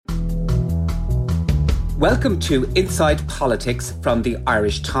Welcome to Inside Politics from the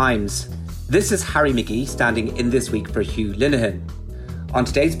Irish Times. This is Harry McGee standing in this week for Hugh Linehan. On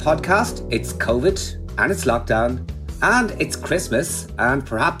today's podcast, it's COVID and it's lockdown and it's Christmas and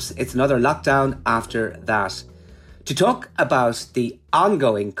perhaps it's another lockdown after that. To talk about the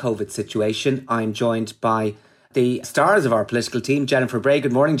ongoing COVID situation, I'm joined by the stars of our political team, Jennifer Bray.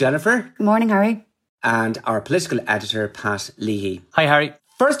 Good morning, Jennifer. Good morning, Harry. And our political editor, Pat Leahy. Hi, Harry.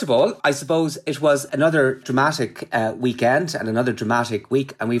 First of all, I suppose it was another dramatic weekend and another dramatic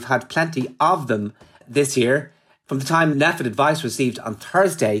week, and we've had plenty of them this year. From the time NPHET advice received on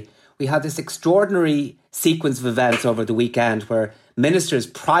Thursday, we had this extraordinary sequence of events over the weekend where ministers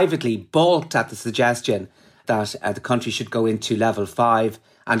privately balked at the suggestion that the country should go into level 5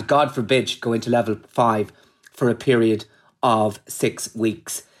 and, God forbid, should go into level 5 for a period of 6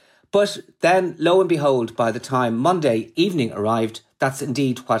 weeks. But then, lo and behold, by the time Monday evening arrived, that's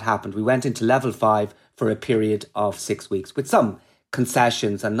indeed what happened. We went into level 5 for a period of 6 weeks with some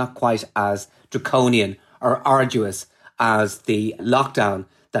concessions and not quite as draconian or arduous as the lockdown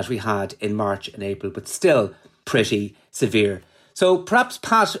that we had in March and April, but still pretty severe. So perhaps,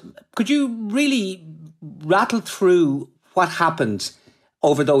 Pat, could you really rattle through what happened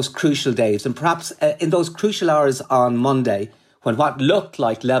over those crucial days and perhaps in those crucial hours on Monday when what looked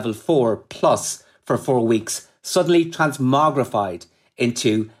like level 4 plus for 4 weeks suddenly transmogrified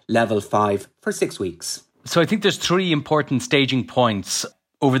into level 5 for 6 weeks? So I think there's 3 important staging points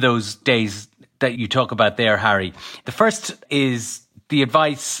over those days that you talk about there, Harry. The first is the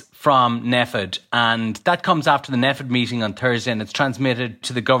advice from NPHET, and that comes after the NPHET meeting on Thursday, and it's transmitted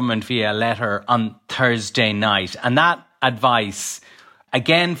to the government via a letter on Thursday night. And that advice,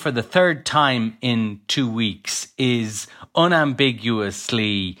 again for the third time in 2 weeks, is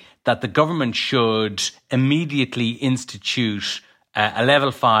unambiguously that the government should immediately institute a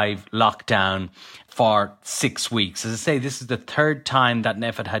level 5 lockdown for 6 weeks. As I say, this is the third time that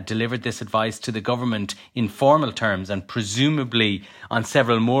NPHET had delivered this advice to the government in formal terms and presumably on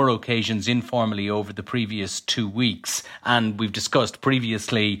several more occasions informally over the previous 2 weeks. And we've discussed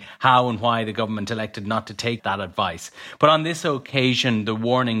previously how and why the government elected not to take that advice. But on this occasion, the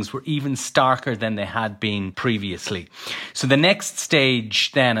warnings were even starker than they had been previously. So the next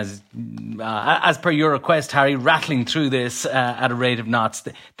stage then, as per your request, Harry, rattling through this at a rate of knots,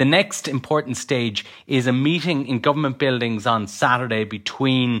 the next important stage is a meeting in government buildings on Saturday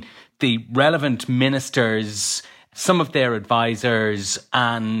between the relevant ministers, some of their advisors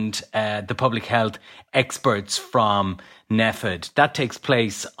and the public health experts from NPHET. That takes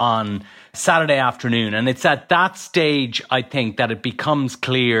place on Saturday afternoon. And it's at that stage, I think, that it becomes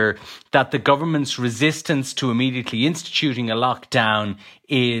clear that the government's resistance to immediately instituting a lockdown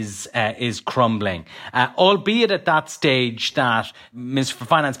is crumbling. Albeit at that stage that Minister for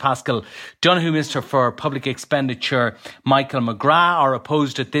Finance Paschal Donoghue, Minister for Public Expenditure Michael McGrath are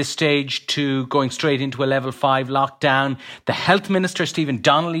opposed at this stage to going straight into a level 5 lockdown. The Health Minister Stephen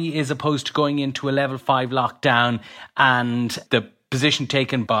Donnelly is opposed to going into a level 5 lockdown, and the position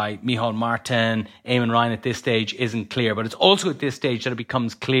taken by Micheál Martin, Eamon Ryan at this stage isn't clear. But it's also at this stage that it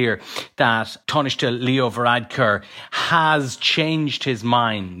becomes clear that Taoiseach Leo Varadkar has changed his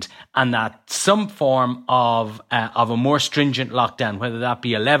mind and that some form of a more stringent lockdown, whether that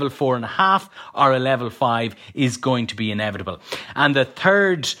be a level 4.5 or a level 5, is going to be inevitable. And the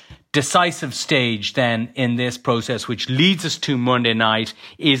third decisive stage then in this process, which leads us to Monday night,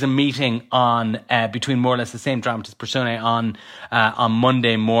 is a meeting on between more or less the same dramatis personae on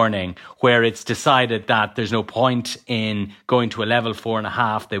Monday morning, where it's decided that there's no point in going to a level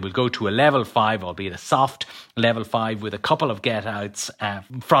 4.5. They will go to a level 5, albeit a soft level 5, with a couple of get-outs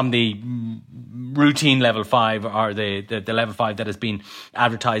from the routine level 5 or the level 5 that has been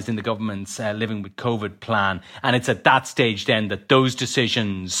advertised in the government's Living with COVID plan. And it's at that stage then that those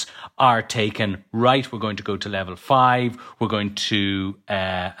decisions are taken. Right, we're going to go to level 5. We're going to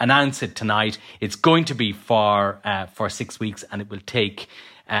announce it tonight. It's going to be for 6 weeks, and it will take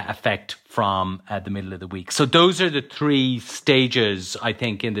effect from the middle of the week. So those are the 3 stages, I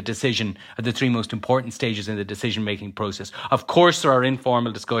think, in the decision, the 3 most important stages in the decision-making process. Of course, there are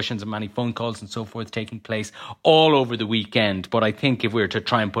informal discussions and many phone calls and so forth taking place all over the weekend. But I think if we were to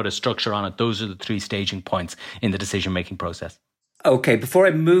try and put a structure on it, those are the 3 staging points in the decision-making process. Okay, before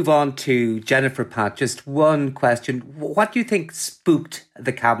I move on to Jennifer, Pat, just one question. What do you think spooked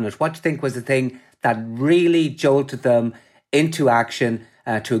the Cabinet? What do you think was the thing that really jolted them into action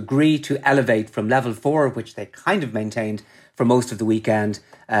to agree to elevate from level 4, which they kind of maintained for most of the weekend,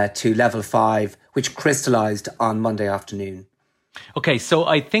 to level 5, which crystallised on Monday afternoon? Okay, so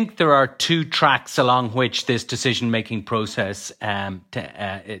I think there are two tracks along which this decision-making process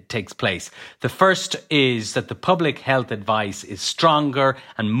takes place. The first is that the public health advice is stronger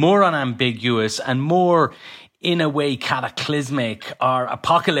and more unambiguous and more, in a way, cataclysmic or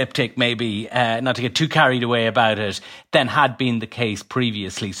apocalyptic, maybe, not to get too carried away about it, than had been the case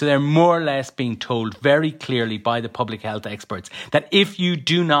previously. So they're more or less being told very clearly by the public health experts that if you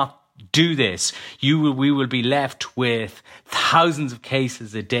do not do this, we will be left with thousands of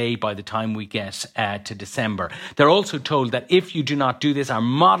cases a day by the time we get to December. They're also told that if you do not do this, our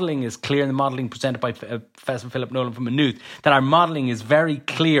modelling is clear, and the modelling presented by Professor Philip Nolan from Maynooth, that our modelling is very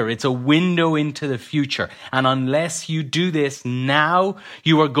clear. It's a window into the future. And unless you do this now,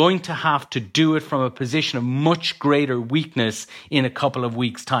 you are going to have to do it from a position of much greater weakness in a couple of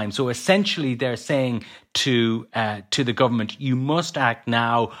weeks' time. So essentially they're saying to the government, you must act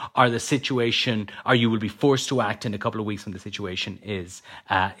now, or you will be forced to act in a couple of weeks when the situation is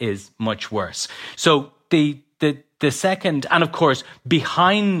much worse. So the second, and of course,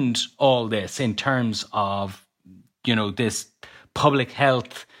 behind all this, in terms of, this public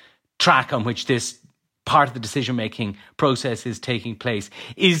health track on which this part of the decision-making process is taking place,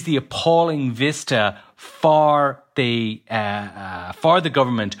 is the appalling vista for the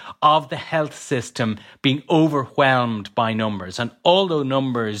government of the health system being overwhelmed by numbers. And although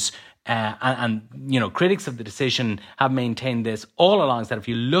numbers critics of the decision have maintained this all along, is that if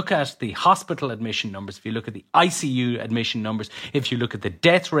you look at the hospital admission numbers, if you look at the ICU admission numbers, if you look at the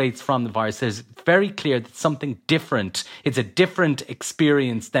death rates from the virus, it's very clear that something different. It's a different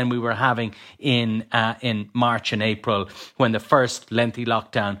experience than we were having in March and April, when the first lengthy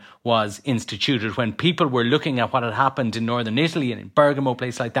lockdown was instituted, when people were looking at what had happened in northern Italy and in Bergamo,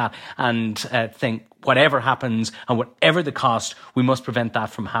 place like that, and think, whatever happens and whatever the cost, we must prevent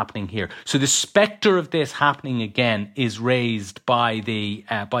that from happening here. So the spectre of this happening again is raised by the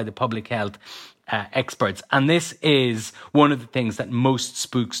public health experts. And this is one of the things that most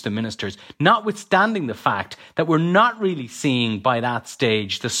spooks the ministers, notwithstanding the fact that we're not really seeing by that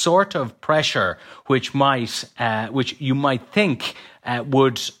stage the sort of pressure which you might think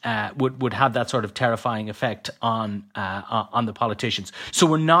would have that sort of terrifying effect on the politicians. So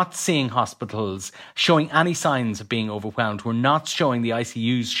we're not seeing hospitals showing any signs of being overwhelmed. We're not showing the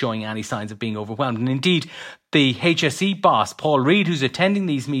ICUs showing any signs of being overwhelmed. And indeed, the HSE boss, Paul Reid, who's attending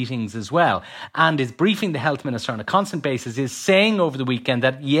these meetings as well and is briefing the health minister on a constant basis, is saying over the weekend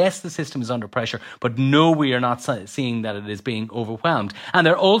that yes, the system is under pressure, but no, we are not seeing that it is being overwhelmed. And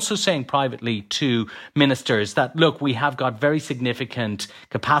they're also saying privately to ministers that, look, we have got very significant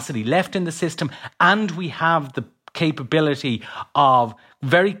capacity left in the system, and we have the capability of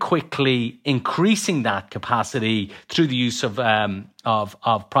very quickly increasing that capacity through the use of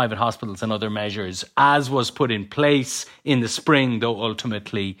private hospitals and other measures, as was put in place in the spring, though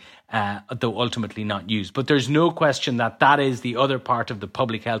ultimately not used. But there's no question that is the other part of the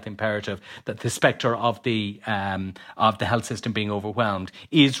public health imperative, that the spectre of the health system being overwhelmed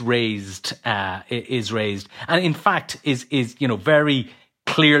is raised, and in fact is very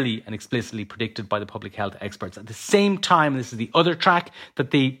clearly and explicitly predicted by the public health experts. At the same time, this is the other track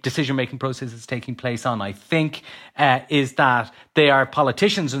that the decision-making process is taking place on, I think, is that they are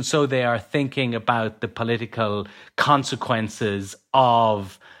politicians, and so they are thinking about the political consequences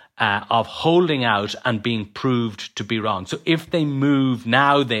of holding out and being proved to be wrong. So if they move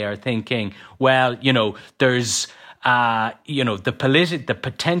now, they are thinking, well, there's the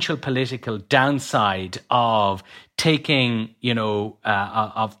potential political downside of taking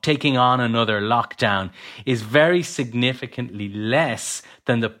on another lockdown is very significantly less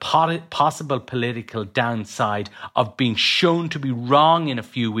than the possible political downside of being shown to be wrong in a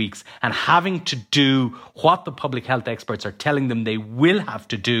few weeks and having to do what the public health experts are telling them they will have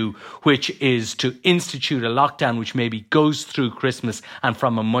to do, which is to institute a lockdown which maybe goes through Christmas and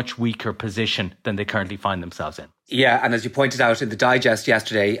from a much weaker position than they currently find themselves in. Yeah, and as you pointed out in the digest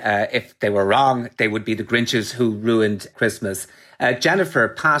yesterday, if they were wrong, they would be the Grinches who ruined Christmas. Jennifer,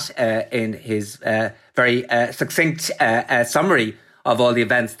 Pat, in his very succinct summary of all the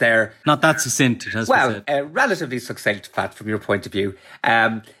events there. Not that succinct, as we said. Relatively succinct, Pat, from your point of view.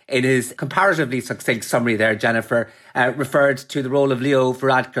 In his comparatively succinct summary there, Jennifer referred to the role of Leo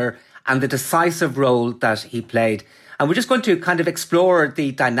Varadkar and the decisive role that he played. And we're just going to kind of explore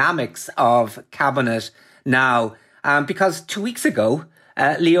the dynamics of Cabinet now, because 2 weeks ago,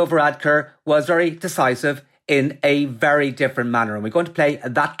 Leo Varadkar was very decisive in a very different manner. And we're going to play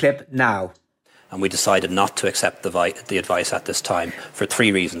that clip now. And we decided not to accept the advice at this time for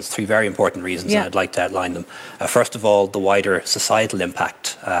three very important reasons, and I'd like to outline them. First of all, the wider societal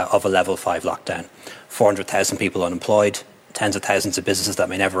impact of a level 5 lockdown. 400,000 people unemployed, tens of thousands of businesses that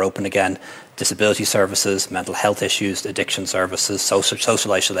may never open again, disability services, mental health issues, addiction services,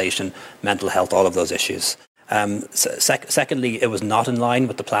 social isolation, mental health, all of those issues. Secondly, it was not in line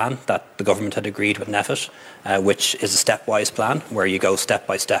with the plan that the government had agreed with NPHET, which is a stepwise plan where you go step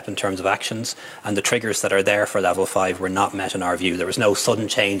by step in terms of actions, and the triggers that are there for level 5 were not met in our view. There was no sudden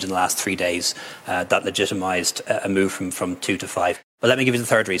change in the last 3 days that legitimised a move from 2 to 5. But let me give you the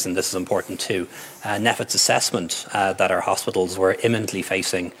third reason. This is important too. NPHET's assessment that our hospitals were imminently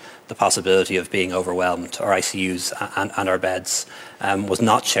facing the possibility of being overwhelmed, our ICUs and our beds, was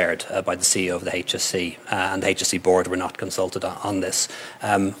not shared by the CEO of the HSE, and the HSE board were not consulted on this.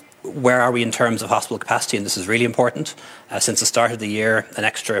 Where are we in terms of hospital capacity? And this is really important. Since the start of the year, an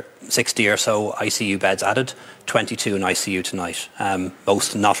extra 60 or so ICU beds added, 22 in ICU tonight,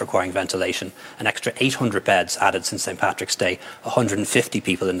 most not requiring ventilation. An extra 800 beds added since St. Patrick's Day, 150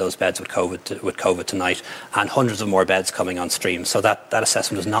 people in those beds with COVID tonight, and hundreds of more beds coming on stream. So that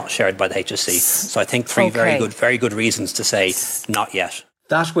assessment was not shared by the HSE. So I think three very good reasons to say not yet.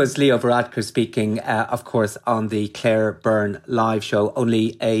 That was Leo Varadkar speaking, of course, on the Claire Byrne live show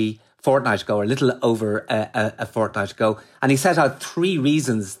only a fortnight ago, or a little over a fortnight ago. And he set out 3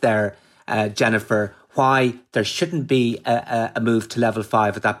 reasons there, Jennifer, why there shouldn't be a move to level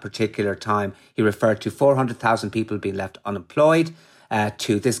 5 at that particular time. He referred to 400,000 people being left unemployed,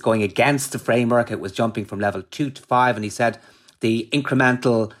 to this going against the framework. It was jumping from level 2 to 5. And he said the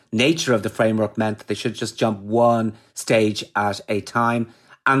incremental nature of the framework meant that they should just jump one stage at a time.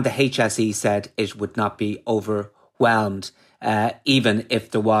 And the HSE said it would not be overwhelmed, even if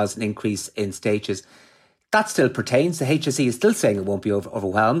there was an increase in stages. That still pertains. The HSE is still saying it won't be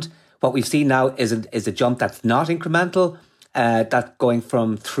overwhelmed. What we've seen now is a jump that's not incremental, that going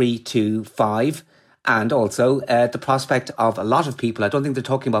from 3 to 5. And also the prospect of a lot of people, I don't think they're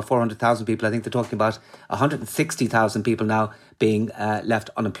talking about 400,000 people, I think they're talking about 160,000 people now being left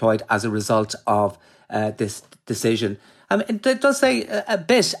unemployed as a result of this decision. It does say a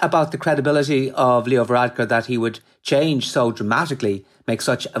bit about the credibility of Leo Varadkar that he would change so dramatically, make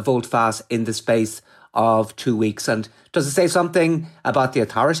such a volte-face in the space of 2 weeks. And does it say something about the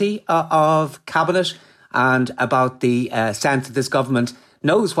authority of Cabinet and about the sense that this government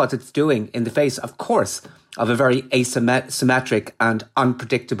knows what it's doing in the face, of course, of a very asymmetric and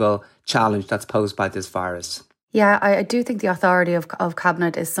unpredictable challenge that's posed by this virus? Yeah, I do think the authority of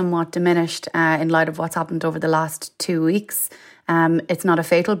Cabinet is somewhat diminished in light of what's happened over the last 2 weeks. It's not a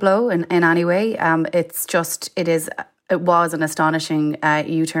fatal blow in any way. It was an astonishing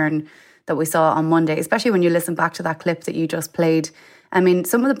U-turn that we saw on Monday, especially when you listen back to that clip that you just played. I mean,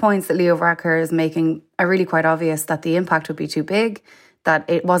 some of the points that Leo Varadkar is making are really quite obvious, that the impact would be too big, that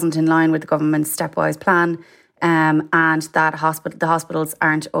it wasn't in line with the government's stepwise plan, and that the hospitals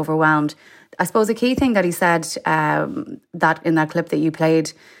aren't overwhelmed. I suppose a key thing that he said that in that clip that you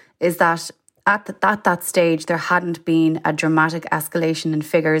played is that at that stage there hadn't been a dramatic escalation in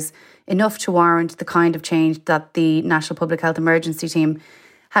figures enough to warrant the kind of change that the National Public Health Emergency Team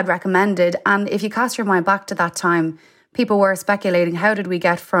had recommended. And if you cast your mind back to that time, people were speculating, how did we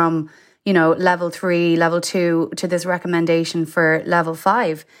get from, level 3, level 2 to this recommendation for level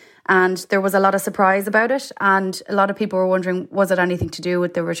 5? And there was a lot of surprise about it. And a lot of people were wondering, was it anything to do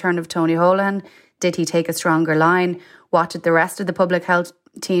with the return of Tony Holohan? Did he take a stronger line? What did the rest of the public health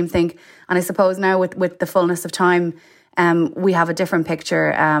team think? And I suppose now with the fullness of time, we have a different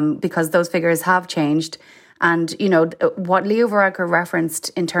picture because those figures have changed. And, what Leo Varadkar referenced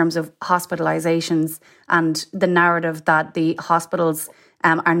in terms of hospitalisations and the narrative that the hospitals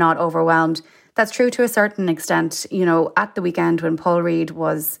are not overwhelmed, that's true to a certain extent. At the weekend when Paul Reid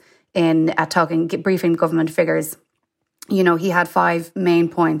was briefing government figures, he had 5 main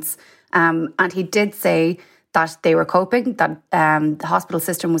points. And he did say that they were coping, that the hospital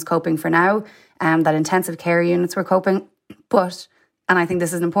system was coping for now, that intensive care units were coping. But, and I think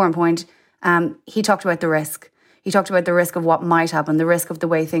this is an important point, he talked about the risk. He talked about the risk of what might happen, the risk of the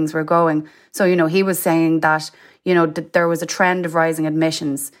way things were going. So, he was saying that, that there was a trend of rising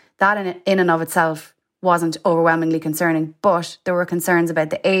admissions. That in and of itself wasn't overwhelmingly concerning, but there were concerns about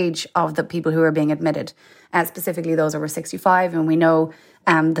the age of the people who were being admitted, specifically those over 65. And we know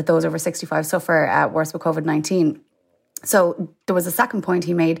that those over 65 suffer worse with COVID-19. So there was a second point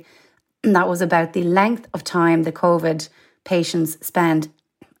he made, and that was about the length of time the COVID patients spend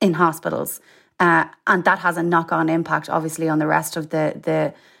in hospitals. And that has a knock-on impact, obviously, on the rest of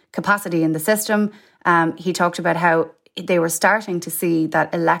the capacity in the system. He talked about how they were starting to see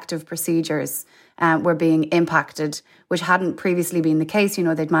that elective procedures were being impacted, which hadn't previously been the case.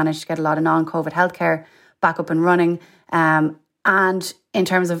 They'd managed to get a lot of non-COVID healthcare back up and running. And in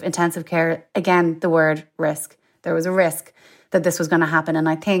terms of intensive care, again, the word risk. There was a risk that this was going to happen. And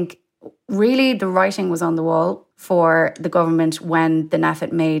I think really the writing was on the wall for the government when the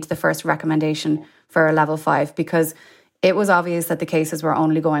NPHET made the first recommendation for a level 5, because it was obvious that the cases were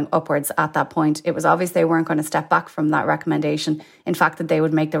only going upwards at that point. It was obvious they weren't going to step back from that recommendation. In fact, that they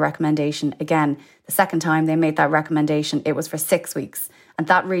would make the recommendation again. The second time they made that recommendation, it was for 6 weeks. And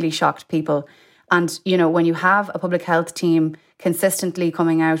that really shocked people. And, you know, when you have a public health team consistently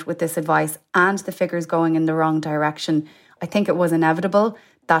coming out with this advice and the figures going in the wrong direction, I think it was inevitable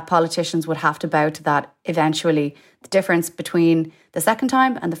that politicians would have to bow to that eventually. The difference between the second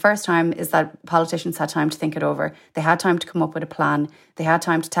time and the first time is that politicians had time to think it over. They had time to come up with a plan. They had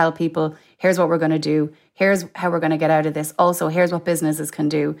time to tell people, here's what we're going to do. Here's how we're going to get out of this. Also, here's what businesses can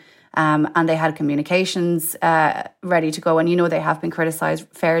do. And they had communications ready to go. And, you know, they have been criticised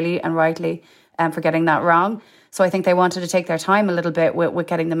fairly and rightly for getting that wrong. So I think they wanted to take their time a little bit with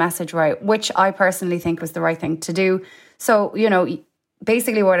getting the message right, which I personally think was the right thing to do. So, you know,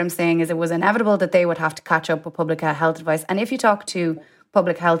 basically what I'm saying is it was inevitable that they would have to catch up with public health advice. And if you talk to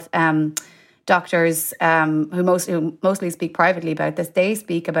public health doctors who mostly speak privately about this, they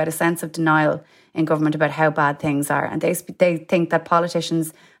speak about a sense of denial in government about how bad things are. And they think that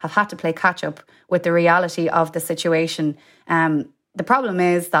politicians have had to play catch up with the reality of the situation. The problem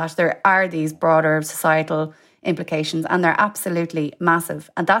is that there are these broader societal implications, and they're absolutely massive.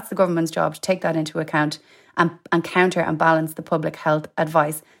 And that's the government's job, to take that into account and counter and balance the public health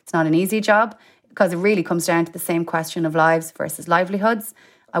advice. It's not an easy job, because it really comes down to the same question of lives versus livelihoods.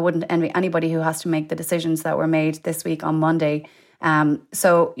 I wouldn't envy anybody who has to make the decisions that were made this week on Monday.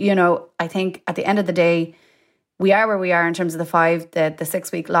 So, you know, I think at the end of the day, we are where we are in terms of the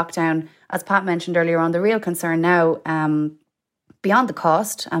 6-week lockdown. As Pat mentioned earlier on, the real concern now, beyond the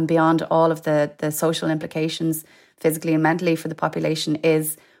cost and beyond all of the social implications physically and mentally for the population,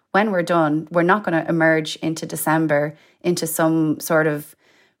 is when we're done, we're not going to emerge into December into some sort of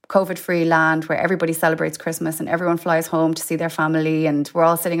COVID-free land where everybody celebrates Christmas and everyone flies home to see their family and we're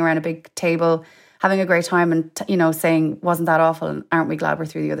all sitting around a big table having a great time and, you know, saying, wasn't that awful? And aren't we glad we're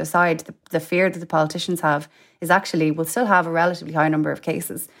through the other side? The fear that the politicians have is actually we'll still have a relatively high number of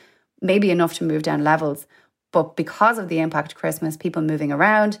cases, maybe enough to move down levels. But because of the impact of Christmas, people moving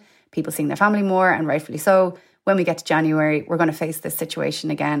around, people seeing their family more, and rightfully so, when we get to January, we're going to face this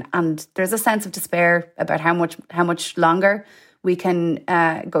situation again. And there's a sense of despair about how much longer we can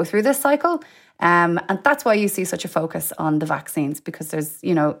go through this cycle. And that's why you see such a focus on the vaccines, because there's,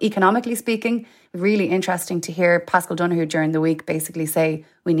 you know, economically speaking, really interesting to hear Paschal Donohoe during the week basically say,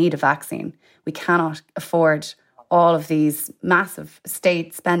 we need a vaccine. We cannot afford all of these massive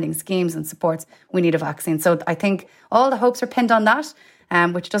state spending schemes and supports. We need a vaccine. So I think all the hopes are pinned on that,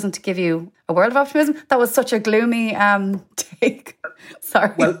 which doesn't give you a world of optimism. That was such a gloomy take.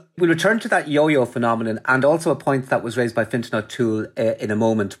 Sorry. Well, we'll return to that yo-yo phenomenon and also a point that was raised by Fintan O'Toole in a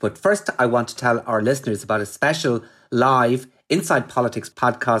moment. But first, I want to tell our listeners about a special live Inside Politics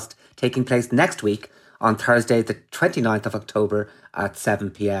podcast taking place next week on Thursday, the 29th of October at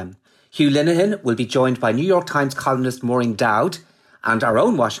 7 p.m. Hugh Linehan will be joined by New York Times columnist Maureen Dowd and our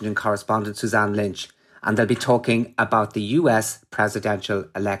own Washington correspondent Suzanne Lynch. And they'll be talking about the US presidential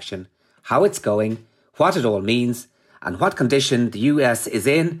election, how it's going, what it all means, and what condition the US is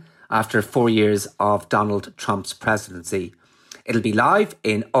in after 4 years of Donald Trump's presidency. It'll be live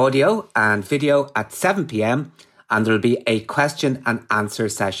in audio and video at 7 p.m. and there'll be a question and answer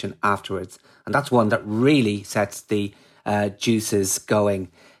session afterwards. And that's one that really sets the juices going.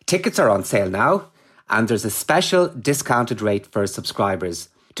 Tickets are on sale now, and there's a special discounted rate for subscribers.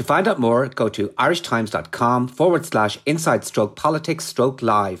 To find out more, go to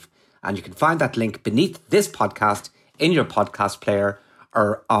irishtimes.com/inside-politics-live, and you can find that link beneath this podcast in your podcast player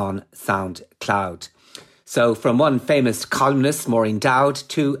or on SoundCloud. So from one famous columnist, Maureen Dowd,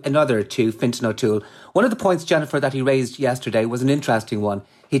 to another, to Fintan O'Toole. One of the points, Jennifer, that he raised yesterday was an interesting one.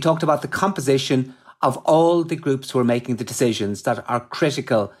 He talked about the composition of all the groups who are making the decisions that are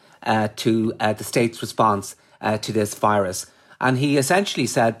critical to the state's response to this virus. And he essentially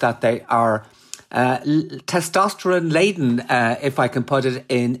said that they are testosterone-laden, if I can put it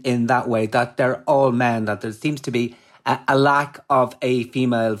in that way, that they're all men, that there seems to be a lack of a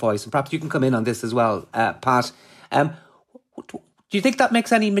female voice. And perhaps you can come in on this as well, Pat. Do you think that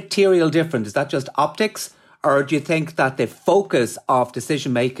makes any material difference? Is that just optics? Or do you think that the focus of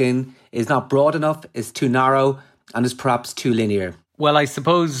decision-making is not broad enough, is too narrow, and is perhaps too linear? Well, I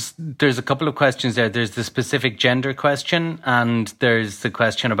suppose there's a couple of questions there. There's the specific gender question, and there's the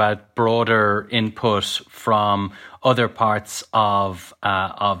question about broader input from other parts of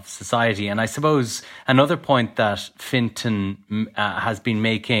society. And I suppose another point that Fintan has been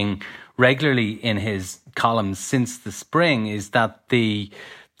making regularly in his columns since the spring is that the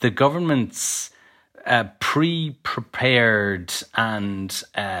government's pre-prepared and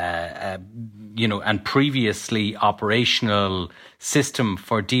and previously operational system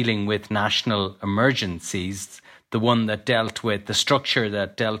for dealing with national emergencies, the one that dealt with the structure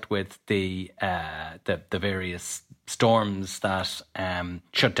that dealt with the various storms that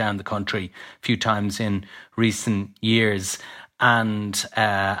shut down the country a few times in recent years, and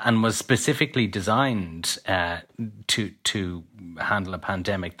was specifically designed to handle a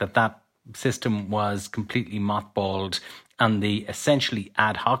pandemic, that system was completely mothballed, and the essentially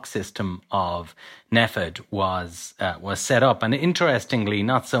ad hoc system of NPHET was set up. And interestingly,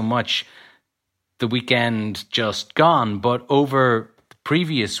 not so much the weekend just gone, but over the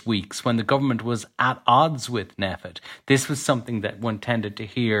previous weeks when the government was at odds with NPHET, this was something that one tended to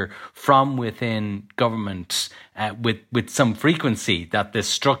hear from within government with some frequency, that the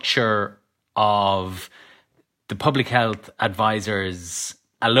structure of the public health advisors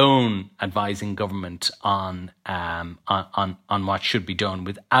alone advising government on what should be done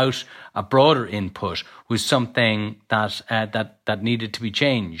without a broader input was something that needed to be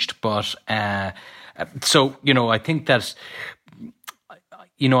changed. But I think that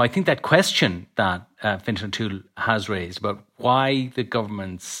question that Fintan O'Toole has raised about why the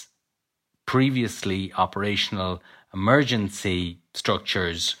government's previously operational emergency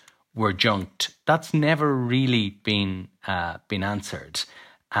structures were junked, that's never really been answered.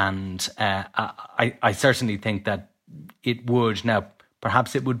 And I certainly think that it would. Now,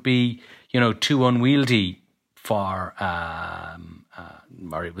 perhaps it would be, too unwieldy for,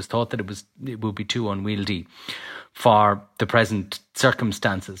 or it was thought that it would be too unwieldy for the present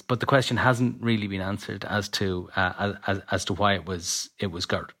circumstances. But the question hasn't really been answered as to why it was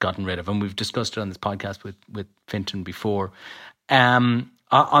gotten rid of. And we've discussed it on this podcast with Fintan before.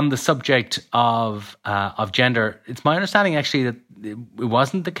 On the subject of gender, it's my understanding actually that it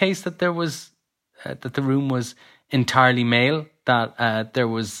wasn't the case that there was that the room was entirely male. That there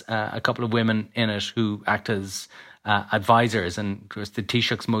was a couple of women in it who act as advisors, and of course the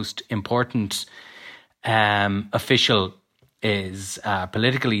Taoiseach's most important official is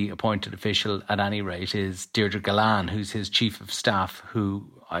politically appointed official at any rate is Deirdre Galán, who's his chief of staff, who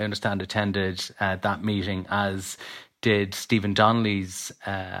I understand attended that meeting, as did Stephen Donnelly's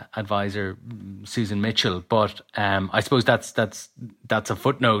advisor Susan Mitchell. But I suppose that's a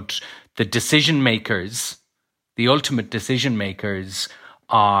footnote. The decision makers, the ultimate decision makers,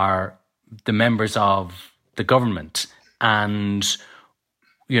 are the members of the government, and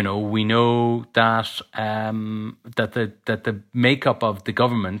we know that that the makeup of the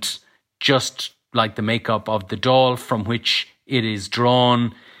government, just like the makeup of the Dáil from which it is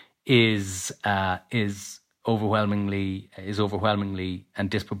drawn, is overwhelmingly and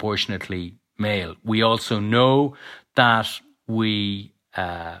disproportionately male. We also know that we,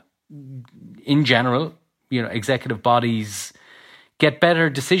 in general, executive bodies get better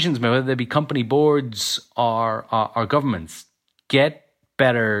decisions, whether they be company boards or governments, get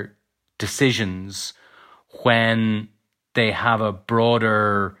better decisions when they have a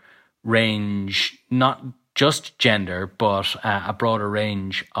broader range, not just gender, but a broader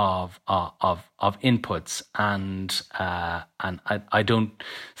range of inputs, and I don't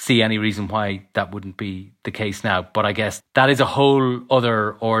see any reason why that wouldn't be the case now. But I guess that is a whole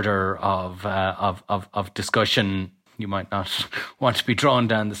other order of discussion. You might not want to be drawn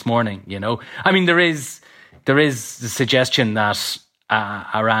down this morning. I mean, there is the suggestion that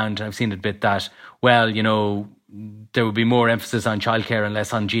around, I've seen it a bit, that there would be more emphasis on childcare and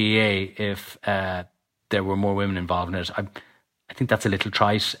less on GAA if there were more women involved in it. I think that's a little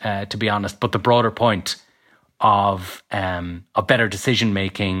trite, to be honest. But the broader point of better decision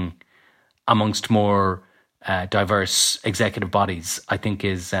making amongst more diverse executive bodies, I think,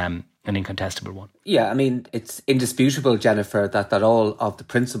 is an incontestable one. Yeah, I mean, it's indisputable, Jennifer, that all of the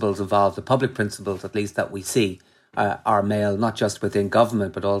principles involved, the public principles at least that we see, are male, not just within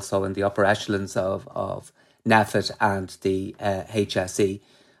government, but also in the upper echelons of NPHET and the HSE.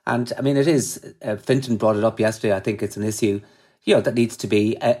 And I mean, it is, Fintan brought it up yesterday, I think it's an issue, that needs to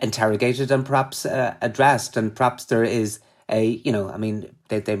be interrogated and perhaps addressed. And perhaps there is they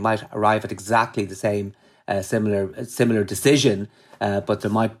might arrive at exactly the same similar decision, but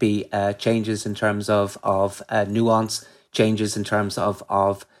there might be changes in terms of nuance, changes in terms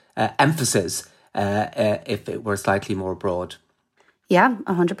of emphasis if it were slightly more broad. Yeah,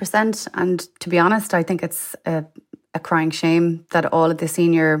 100%. And to be honest, I think it's a crying shame that all of the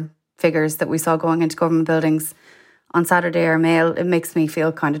senior figures that we saw going into government buildings on Saturday are male. It makes me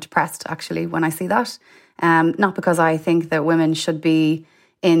feel kind of depressed, actually, when I see that. Not because I think that women should be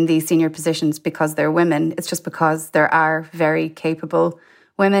in these senior positions because they're women. It's just because there are very capable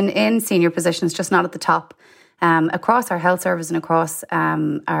women in senior positions, just not at the top, across our health service and across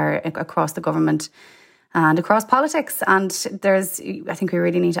the government and across politics. And I think we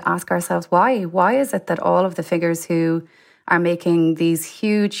really need to ask ourselves why. Why is it that all of the figures who are making these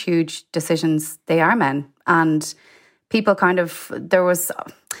huge, huge decisions, they are men? And people there was,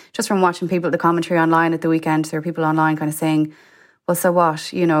 just from watching the commentary online at the weekend, there were people online kind of saying, well, so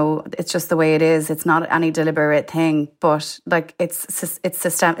what? It's just the way it is. It's not any deliberate thing, but like it's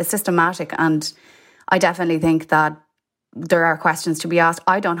systematic. And I definitely think that there are questions to be asked.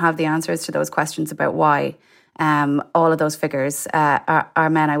 I don't have the answers to those questions about why all of those figures are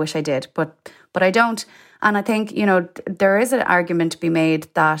men. I wish I did, but I don't. And I think, there is an argument to be made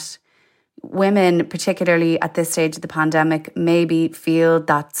that women, particularly at this stage of the pandemic, maybe feel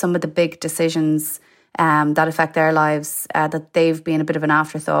that some of the big decisions that affect their lives, that they've been a bit of an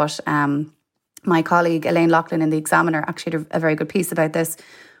afterthought. My colleague Elaine Loughlin in The Examiner actually had a very good piece about this,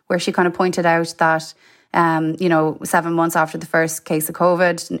 where she kind of pointed out that 7 months after the first case of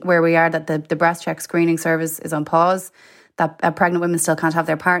COVID, where we are, that the breast check screening service is on pause, that pregnant women still can't have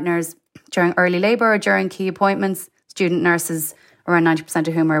their partners during early labour or during key appointments. Student nurses, around 90%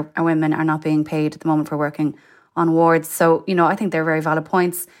 of whom are women, are not being paid at the moment for working on wards. So, I think they're very valid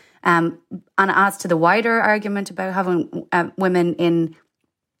points. And as to the wider argument about having women in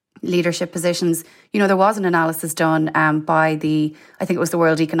leadership positions, there was an analysis done by I think it was the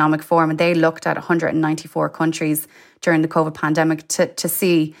World Economic Forum, and they looked at 194 countries during the COVID pandemic to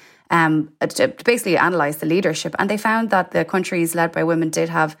see, to basically analyse the leadership. And they found that the countries led by women did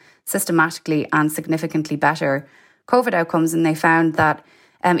have systematically and significantly better COVID outcomes. And they found that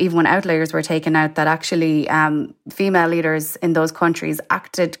even when outliers were taken out, that actually female leaders in those countries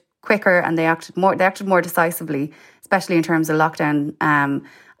acted quicker and they acted more decisively, especially in terms of lockdown.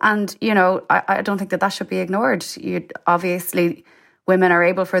 And, I don't think that should be ignored. Obviously, women are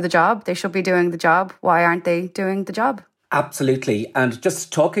able for the job. They should be doing the job. Why aren't they doing the job? Absolutely. And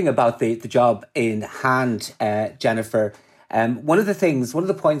just talking about the job in hand, Jennifer, one of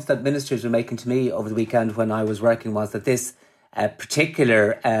the points that ministers were making to me over the weekend when I was working was that this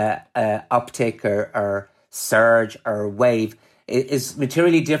particular uptick or surge or wave is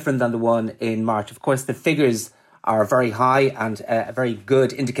materially different than the one in March. Of course, the figures are very high, and a very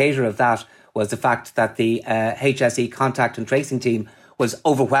good indicator of that was the fact that the HSE contact and tracing team was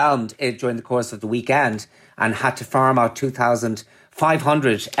overwhelmed during the course of the weekend and had to farm out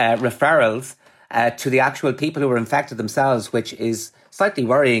 2,500 referrals to the actual people who were infected themselves, which is slightly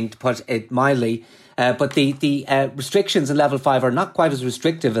worrying, to put it mildly. But the restrictions in level 5 are not quite as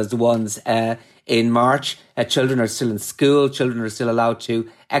restrictive as the ones in March. Children are still in school. Children are still allowed to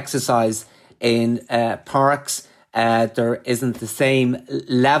exercise in parks. There isn't the same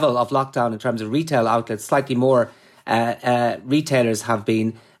level of lockdown in terms of retail outlets. Slightly more retailers have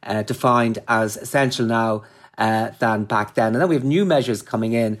been defined as essential now than back then. And then we have new measures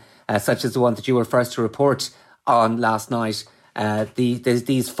coming in, such as the one that you were first to report on last night. There's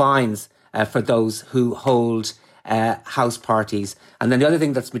these fines for those who hold house parties. And then the other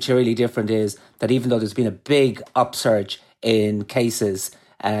thing that's materially different is that even though there's been a big upsurge in cases,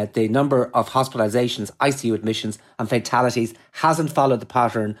 the number of hospitalisations, ICU admissions and fatalities hasn't followed the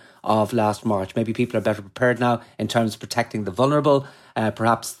pattern of last March. Maybe people are better prepared now in terms of protecting the vulnerable.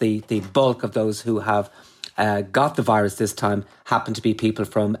 Perhaps the bulk of those who have got the virus this time happen to be people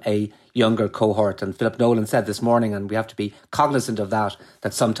from a younger cohort. And Philip Nolan said this morning, and we have to be cognizant of that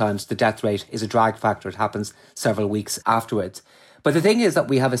sometimes the death rate is a drag factor. It happens several weeks afterwards. But the thing is that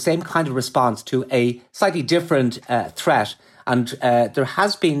we have the same kind of response to a slightly different threat. And there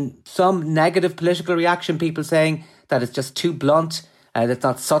has been some negative political reaction, people saying that it's just too blunt, that it's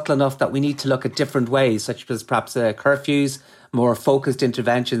not subtle enough, that we need to look at different ways, such as perhaps curfews, more focused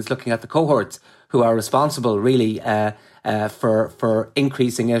interventions, looking at the cohorts who are responsible really for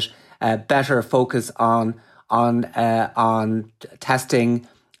increasing it, better focus on testing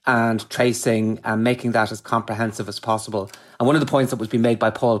and tracing and making that as comprehensive as possible. And one of the points that was being made by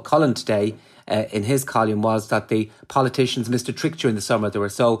Paul Cullen today in his column was that the politicians missed a trick during the summer. They were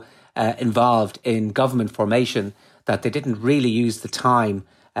so involved in government formation that they didn't really use the time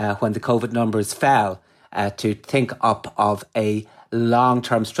when the COVID numbers fell to think up of a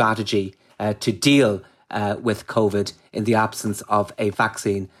long-term strategy to deal with COVID in the absence of a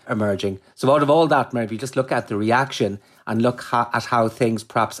vaccine emerging. So out of all that, Mary, if you just look at the reaction and look at how things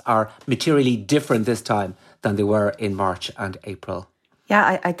perhaps are materially different this time than they were in March and April.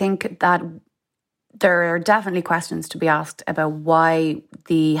 Yeah, I think that there are definitely questions to be asked about why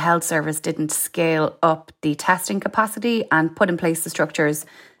the health service didn't scale up the testing capacity and put in place the structures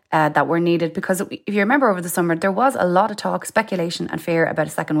that were needed. Because if you remember over the summer, there was a lot of talk, speculation and fear about a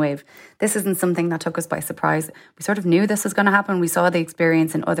second wave. This isn't something that took us by surprise. We sort of knew this was going to happen. We saw the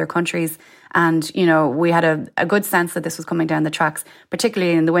experience in other countries and, you know, we had a good sense that this was coming down the tracks,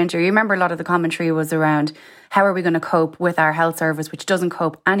 particularly in the winter. You remember a lot of the commentary was around how are we going to cope with our health service, which doesn't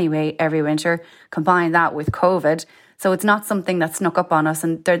cope anyway every winter. Combine that with COVID. So it's not something that snuck up on us.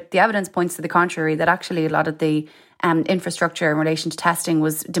 And the evidence points to the contrary, that actually a lot of the infrastructure in relation to testing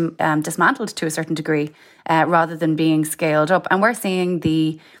was dismantled to a certain degree rather than being scaled up. And we're seeing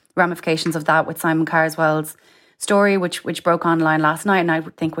the ramifications of that with Simon Carswell's story, which broke online last night, and I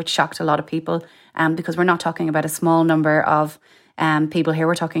would think which shocked a lot of people because we're not talking about a small number of people here.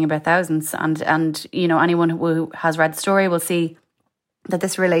 We're talking about thousands. And you know, anyone who has read the story will see that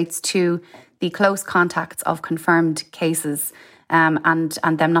this relates to the close contacts of confirmed cases and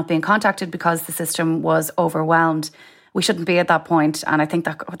them not being contacted because the system was overwhelmed. We shouldn't be at that point, and I think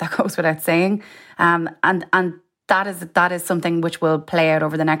that goes without saying. And that is something which will play out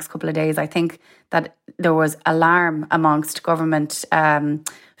over the next couple of days. I think that there was alarm amongst government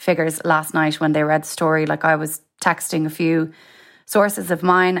figures last night when they read the story. Like, I was texting a few sources of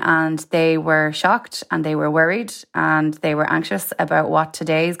mine and they were shocked and they were worried and they were anxious about what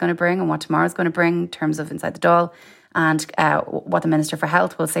today is going to bring and what tomorrow is going to bring in terms of Inside the Dáil and what the Minister for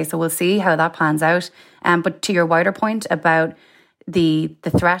Health will say. So we'll see how that pans out. But to your wider point about the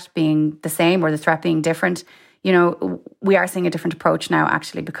threat being the same or the threat being different, you know, we are seeing a different approach now,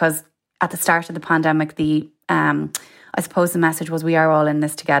 actually, because at the start of the pandemic, I suppose the message was we are all in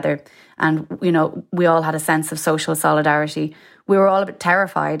this together. And, you know, we all had a sense of social solidarity. We were all a bit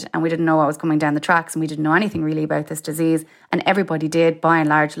terrified and we didn't know what was coming down the tracks and we didn't know anything really about this disease. And everybody did, by and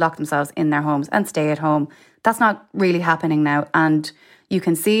large, lock themselves in their homes and stay at home. That's not really happening now. And you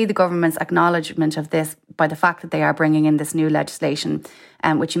can see the government's acknowledgement of this by the fact that they are bringing in this new legislation,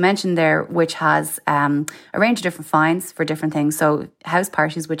 which you mentioned there, which has a range of different fines for different things. So house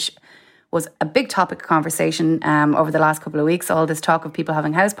parties, which was a big topic of conversation over the last couple of weeks, all this talk of people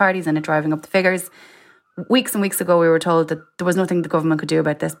having house parties and it driving up the figures. Weeks and weeks ago, we were told that there was nothing the government could do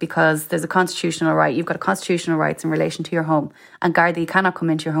about this because there's a constitutional right. You've got constitutional rights in relation to your home. And Gardaí cannot come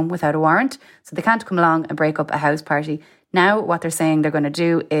into your home without a warrant. So they can't come along and break up a house party. Now, what they're saying they're going to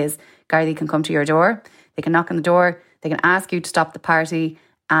do is Gardaí can come to your door. They can knock on the door. They can ask you to stop the party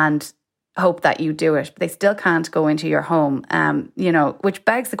and hope that you do it. But they still can't go into your home, you know, which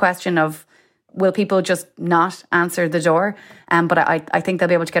begs the question of, will people just not answer the door? But I think they'll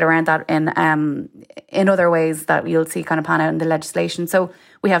be able to get around that in other ways that you'll see kind of pan out in the legislation. So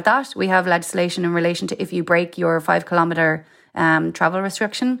we have that. We have legislation in relation to if you break your 5 kilometre travel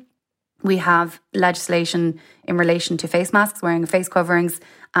restriction. We have legislation in relation to face masks, wearing face coverings,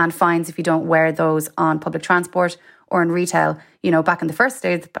 and fines if you don't wear those on public transport or in retail. You know, back in the first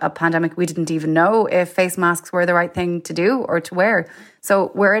days of the pandemic, we didn't even know if face masks were the right thing to do or to wear.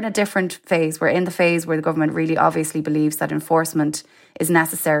 So we're in a different phase. We're in the phase where the government really obviously believes that enforcement is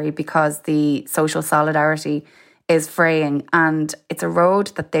necessary because the social solidarity is fraying, and it's a road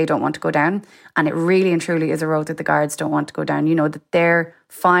that they don't want to go down. And it really and truly is a road that the guards don't want to go down. You know, that their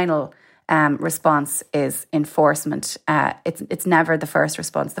final response is enforcement. It's never the first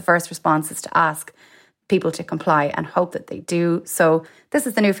response. The first response is to ask people to comply and hope that they do. So this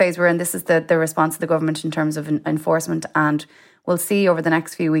is the new phase we're in. This is the response of the government in terms of enforcement, and we'll see over the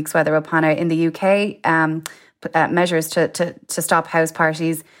next few weeks whether it'll pan out. In the UK, measures to stop house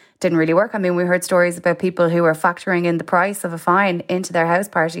parties didn't really work. I mean, we heard stories about people who were factoring in the price of a fine into their house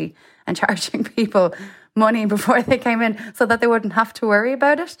party and charging people money before they came in so that they wouldn't have to worry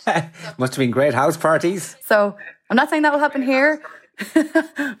about it. Must have been great house parties. So I'm not saying that will happen here.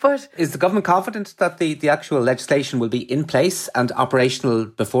 But is the government confident that the actual legislation will be in place and operational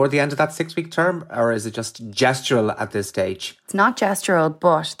before the end of that 6-week term, or is it just gestural at this stage? It's not gestural,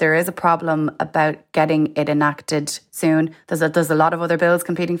 but there is a problem about getting it enacted soon. There's a lot of other bills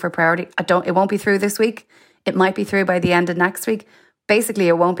competing for priority. It won't be through this week. It might be through by the end of next week. Basically,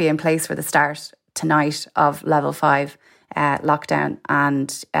 it won't be in place for the start tonight of level 5 lockdown.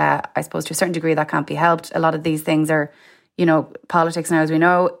 And I suppose to a certain degree that can't be helped. A lot of these things are, you know, politics now, as we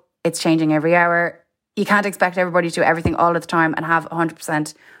know, it's changing every hour. You can't expect everybody to do everything all of the time and have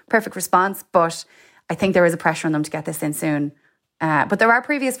 100% perfect response. But I think there is a pressure on them to get this in soon. But there are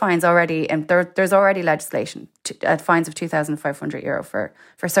previous fines already, and there's already legislation, fines of €2,500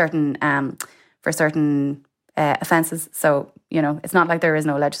 for certain offences. So, you know, it's not like there is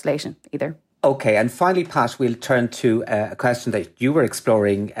no legislation either. Okay, and finally, Pat, we'll turn to a question that you were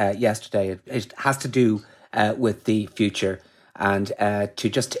exploring yesterday. It has to do with the future. And to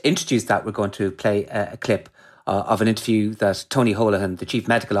just introduce that, we're going to play a clip of an interview that Tony Holohan, the Chief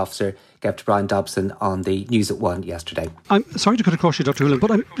Medical Officer, gave to Brian Dobson on the News at One yesterday. I'm sorry to cut across you, Dr.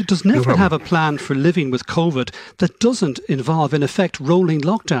 Holohan, but does NPHET have a plan for living with COVID that doesn't involve, in effect, rolling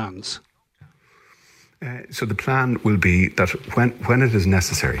lockdowns? So the plan will be that when it is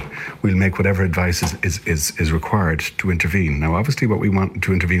necessary, we'll make whatever advice is required to intervene. Now, obviously, what we want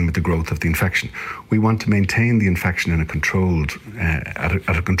to intervene with the growth of the infection. We want to maintain the infection in a controlled at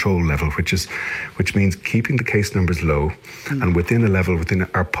a control level, which means keeping the case numbers low and within a level. Within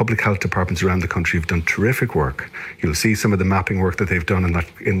our public health departments around the country have done terrific work. You'll see some of the mapping work that they've done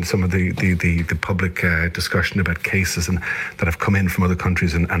in some of the public discussion about cases and that have come in from other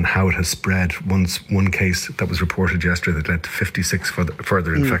countries and how it has spread. One case that was reported yesterday that led to 56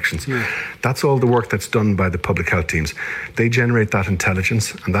 further infections. That's all the work that's done by the public health teams. They generate that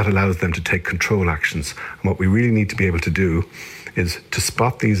intelligence and that allows them to take control actions. And what we really need to be able to do is to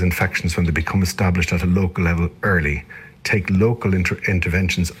spot these infections when they become established at a local level early, take local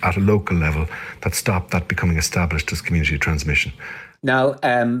interventions at a local level that stop that becoming established as community transmission. Now,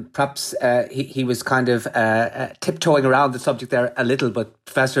 perhaps he was kind of tiptoeing around the subject there a little, but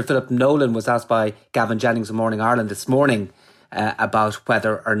Professor Philip Nolan was asked by Gavin Jennings of Morning Ireland this morning about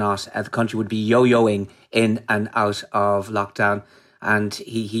whether or not the country would be yo-yoing in and out of lockdown. And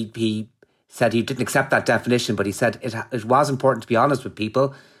he said he didn't accept that definition, but he said it was important to be honest with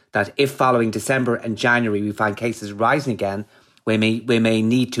people that if following December and January we find cases rising again, we may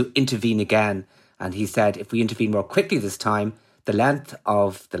need to intervene again. And he said if we intervene more quickly this time, the length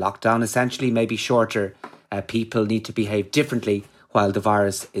of the lockdown essentially may be shorter. People need to behave differently while the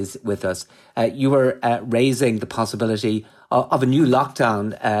virus is with us. You were raising the possibility of a new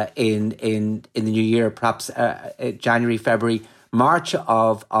lockdown in the new year, perhaps January, February, March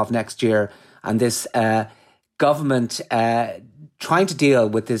of next year. And this government trying to deal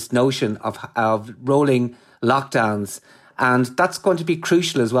with this notion of rolling lockdowns. And that's going to be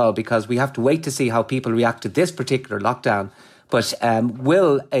crucial as well, because we have to wait to see how people react to this particular lockdown. But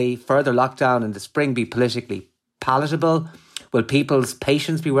will a further lockdown in the spring be politically palatable? Will people's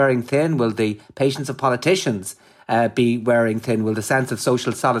patience be wearing thin? Will the patience of politicians be wearing thin? Will the sense of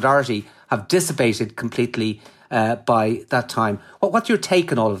social solidarity have dissipated completely by that time? What's your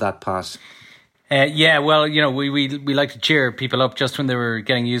take on all of that, Pat? Well, we like to cheer people up just when they were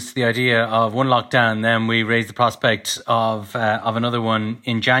getting used to the idea of one lockdown. Then we raised the prospect of another one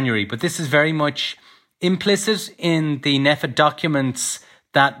in January. But this is very much implicit in the NPHET documents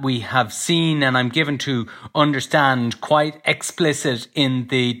that we have seen, and I'm given to understand quite explicit in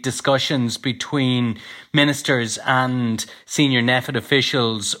the discussions between ministers and senior NPHET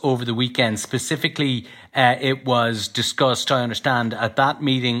officials over the weekend. Specifically, it was discussed, I understand, at that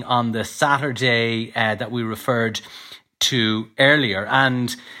meeting on the Saturday that we referred to earlier.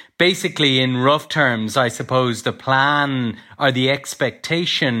 And basically, in rough terms, I suppose the plan or the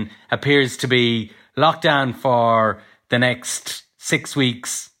expectation appears to be lockdown for the next 6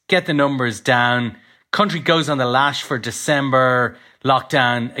 weeks, get the numbers down, country goes on the lash for December,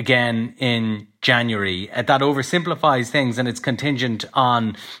 lockdown again in January. That oversimplifies things and it's contingent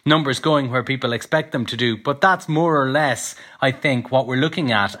on numbers going where people expect them to do. But that's more or less, I think, what we're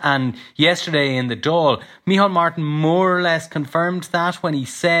looking at. And yesterday in the Dáil, Micheál Martin more or less confirmed that when he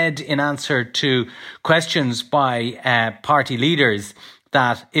said in answer to questions by party leaders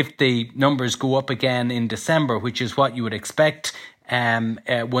that if the numbers go up again in December, which is what you would expect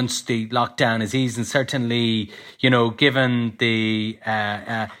once the lockdown is eased, and certainly, given the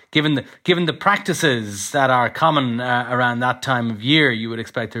practices that are common around that time of year, you would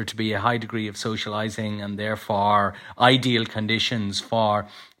expect there to be a high degree of socialising and therefore ideal conditions for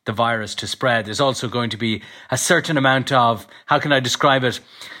the virus to spread. There's also going to be a certain amount of, how can I describe it,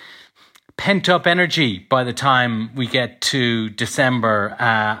 pent-up energy by the time we get to December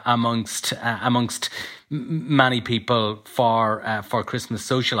amongst many people for Christmas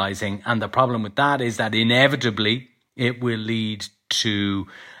socialising. And the problem with that is that inevitably it will lead to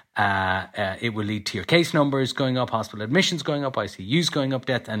your case numbers going up, hospital admissions going up, ICUs going up,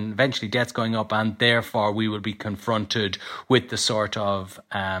 death, and eventually deaths going up, and therefore we will be confronted with the sort of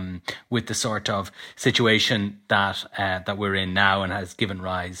situation that we're in now and has given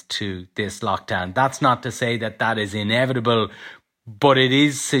rise to this lockdown. That's not to say that is inevitable, but it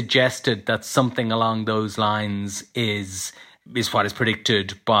is suggested that something along those lines is what is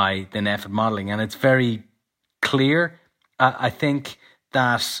predicted by the NPHET modelling, and it's very clear, I think,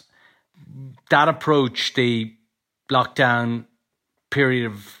 that approach, the lockdown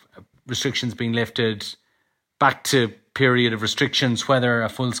period of restrictions being lifted, back to period of restrictions, whether a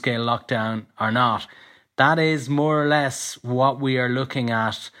full-scale lockdown or not. That is more or less what we are looking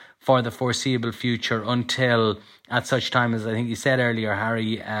at for the foreseeable future until at such time as, I think you said earlier,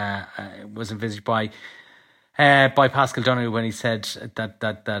 Harry, was envisaged by Paschal Donoghue when he said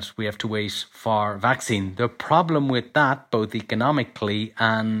that we have to wait for vaccine. The problem with that, both economically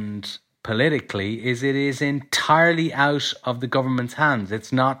and politically, is it is entirely out of the government's hands.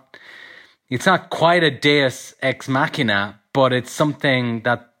 It's not quite a deus ex machina, but it's something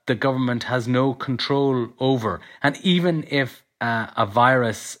that the government has no control over. And even if a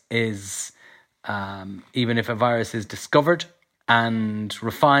virus is discovered and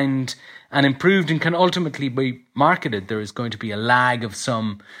refined and improved and can ultimately be marketed, there is going to be a lag of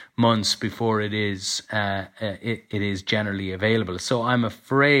some months before it is generally available. So I'm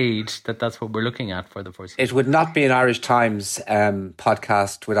afraid that that's what we're looking at for the foreseeable. It would not be an Irish Times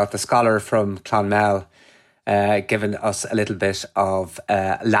podcast without the scholar from Clonmel giving us a little bit of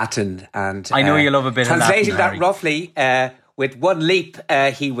Latin. And I know you love a bit of Latin, translating that Harry. roughly, with one leap,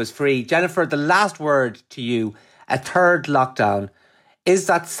 he was free. Jennifer, the last word to you. A third lockdown, is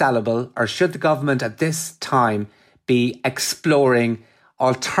that sellable, or should the government at this time be exploring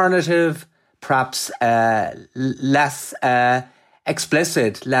alternative, perhaps less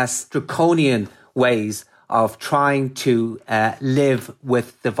explicit, less draconian ways of trying to live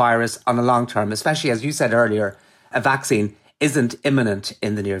with the virus on a long term, especially, as you said earlier, a vaccine isn't imminent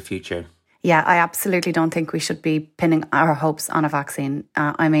in the near future? Yeah, I absolutely don't think we should be pinning our hopes on a vaccine.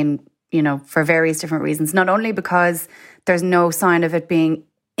 For various different reasons, not only because there's no sign of it being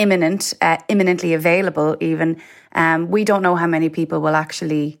imminently available even. We don't know how many people will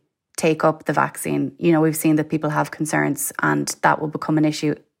actually take up the vaccine. We've seen that people have concerns, and that will become an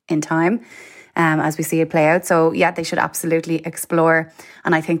issue in time as we see it play out. So yeah, they should absolutely explore,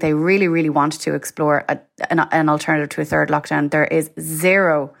 and I think they really, really want to explore an alternative to a third lockdown. There is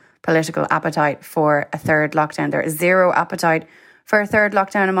zero political appetite for a third lockdown. There is zero appetite for a third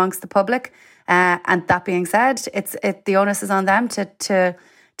lockdown amongst the public. And that being said, the onus is on them to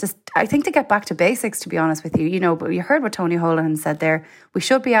I think to get back to basics, to be honest with you. But you heard what Tony Holohan said there. We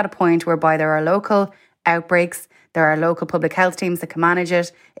should be at a point whereby there are local outbreaks, there are local public health teams that can manage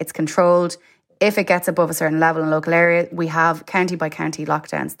it. It's controlled. If it gets above a certain level in a local area, we have county by county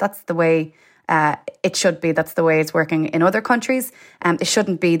lockdowns. That's the way it should be. That's the way it's working in other countries. It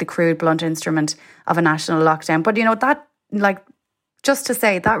shouldn't be the crude, blunt instrument of a national lockdown. But just to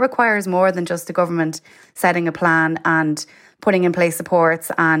say, that requires more than just the government setting a plan and putting in place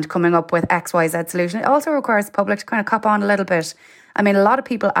supports and coming up with XYZ solution. It also requires the public to kind of cop on a little bit. I mean, a lot of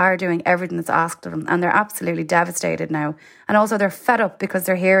people are doing everything that's asked of them, and they're absolutely devastated now. And also they're fed up because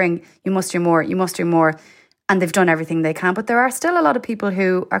they're hearing, you must do more, and they've done everything they can. But there are still a lot of people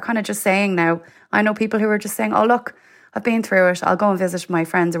who are kind of just saying now, I know people who are just saying, oh, look, I've been through it. I'll go and visit my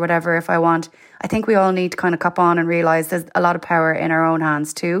friends or whatever if I want. I think we all need to kind of cop on and realise there's a lot of power in our own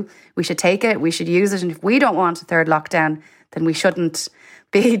hands too. We should take it. We should use it. And if we don't want a third lockdown, then we shouldn't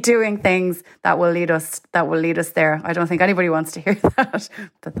be doing things that will lead us there. I don't think anybody wants to hear that.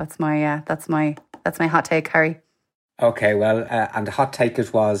 But that's my hot take, Harry. Okay, well, and the hot take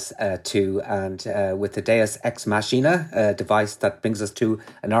it was too, and with the Deus Ex Machina device that brings us to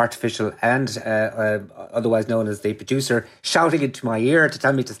an artificial end, otherwise known as the producer shouting into my ear to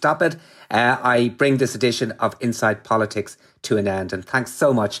tell me to stop it, I bring this edition of Inside Politics to an end. And thanks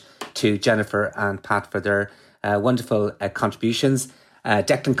so much to Jennifer and Pat for their wonderful contributions.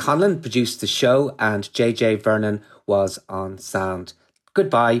 Declan Conlon produced the show, and JJ Vernon was on sound.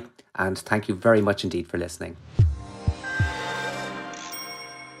 Goodbye, and thank you very much indeed for listening.